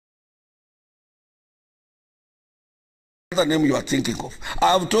The name you are thinking of.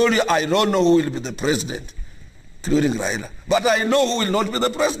 I have told you I don't know who will be the president, including Raila. But I know who will not be the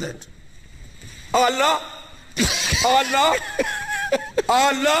president. Allah, Allah,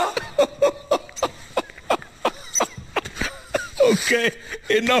 Allah. Okay,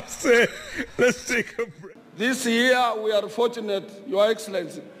 enough said. Let's take a break. This year we are fortunate, Your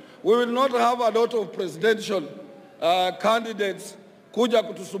Excellency. We will not have a lot of presidential candidates kuja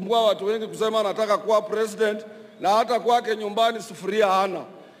kutusumbua watu wengi kusema anataka kuwa president na hata kwake nyumbani sufuria hana.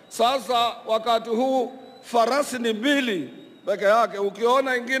 Sasa wakati huu farasi ni mbili peke yake,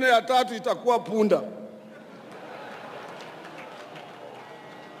 ukiona ingine ya tatu itakuwa punda.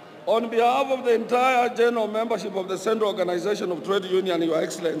 On behalf of the entire general membership of the Central Organization of Trade Union, Your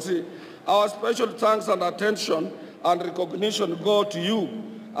Excellency, our special thanks and attention and recognition go to you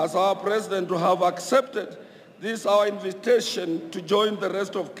as our president to have accepted this our invitation to join the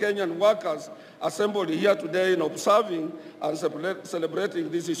rest of Kenyan workers assembled here today in observing and celebrating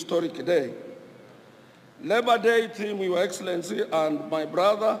this historic day. Labor Day theme, Your Excellency, and my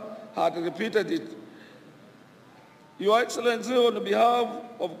brother had repeated it. Your Excellency, on behalf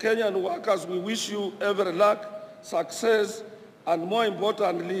of Kenyan workers, we wish you every luck, success, and more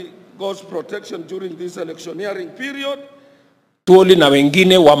importantly, God's protection during this electioneering period. Atwoli na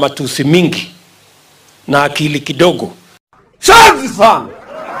wengine wa matusi mingi na akili kidogo. Shanzi sana!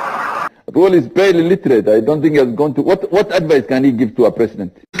 Atwoli is barely literate. I don't think he has gone to... What advice can he give to a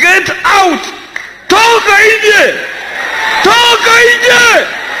president? Get out! Toka nje! Toka nje!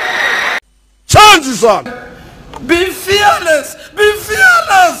 Shanzi sana! Be fearless! Be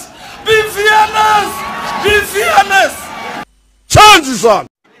fearless! Be fearless! Be fearless! Shanzi sana!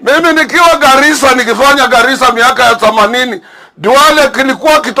 Mimi nikiwa Garissa, nikifanya Garissa miaka ya 80, Duale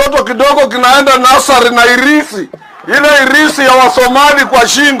kilikuwa kitoto kidogo kinaenda nasari na irisi. Ile irisi ya Wasomali kwa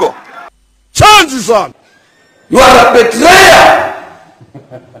shingo. Shanzi sana! You are a betrayer!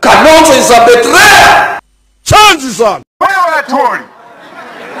 Kalonzo is a betrayer! Shanzi sana! Wewe Atwoli!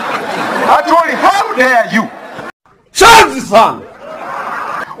 Atwoli, how dare you? Shanzi sana!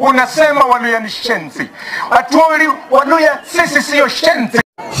 Unasema Waluya ni shenzi. Atwoli, Waluya sisi sio shenzi.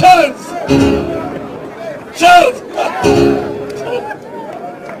 Shanzi! Shanzi!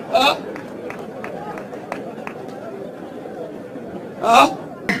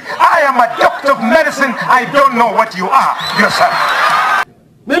 I am a doctor of medicine. I don't know what you are yourself.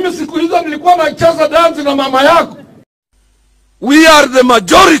 Mimi siku hizo nilikuwa nacheza dance na mama yako. We are the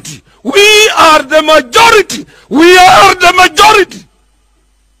majority. We are the majority. We are the majority.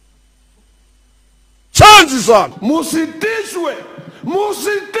 Chanzi sana. Musitishwe.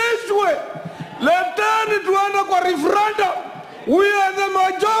 Musitishwe. Leteni tuende kwa referendum. We are the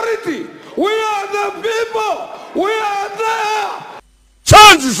majority. We are the people. We are there.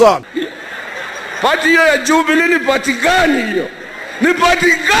 Chanzi sana. Pati hiyo ya Jubilee ni pati gani hiyo? Ni pati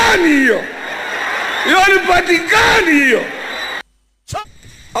gani hiyo? Hiyo ni pati gani hiyo?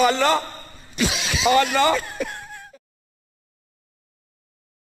 Allah, Allah.